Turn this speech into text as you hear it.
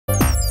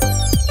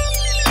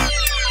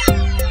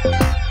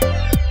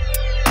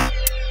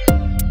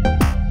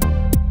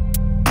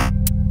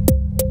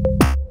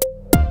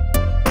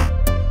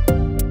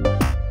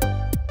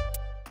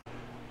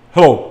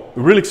Hello,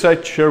 we're really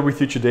excited to share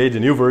with you today the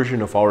new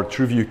version of our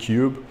TruView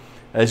Cube.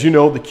 As you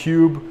know, the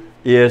Cube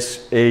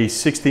is a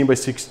 16 by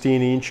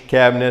 16 inch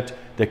cabinet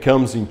that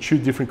comes in two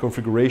different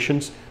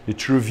configurations. The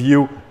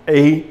TruView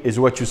A is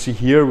what you see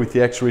here with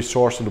the X-ray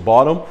source on the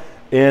bottom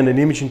and an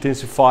image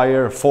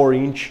intensifier, a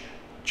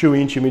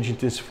 2-inch image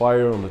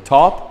intensifier on the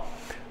top.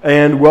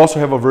 And we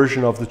also have a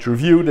version of the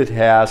TruView that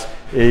has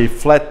a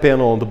flat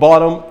panel on the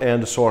bottom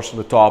and the source on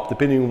the top,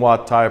 depending on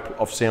what type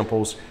of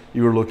samples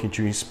you are looking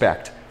to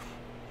inspect.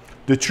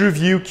 The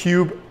TruView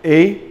Cube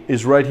A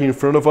is right here in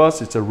front of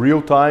us. It's a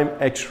real-time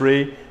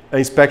X-ray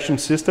inspection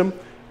system.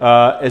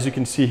 As you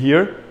can see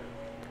here,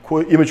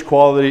 image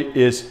quality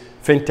is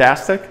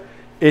fantastic.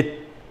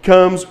 It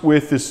comes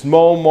with a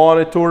small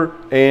monitor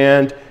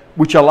and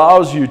which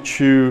allows you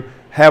to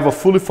have a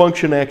fully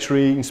functional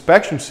X-ray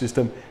inspection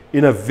system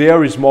in a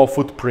very small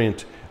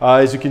footprint.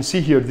 As you can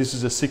see here, this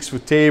is a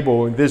 6-foot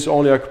table and this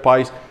only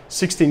occupies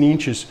 16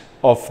 inches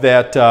of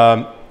that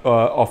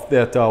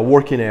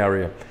working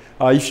area.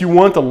 If you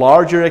want a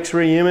larger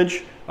X-ray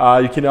image,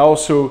 you can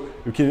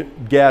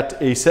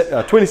get a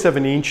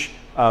 27-inch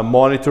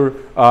monitor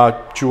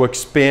to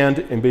expand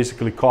and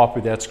basically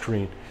copy that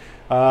screen.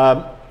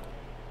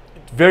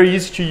 Very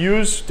easy to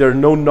use. There are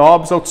no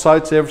knobs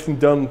outside, so everything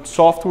done in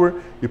software.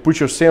 You put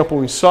your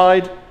sample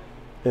inside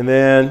and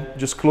then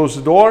just close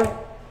the door,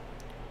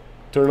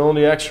 turn on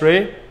the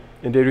X-ray,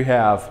 and there you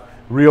have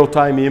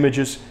real-time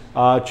images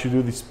to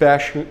do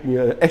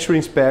the X-ray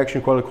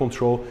inspection, quality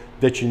control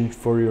that you need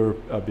for your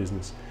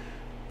business.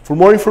 For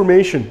more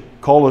information,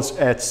 call us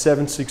at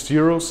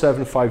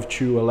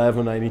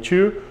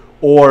 760-752-1192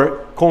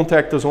 or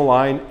contact us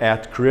online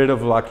at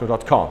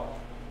creativeelectron.com.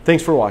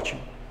 Thanks for watching.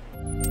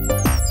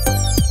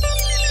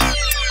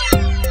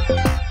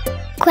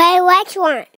 Creative Electron.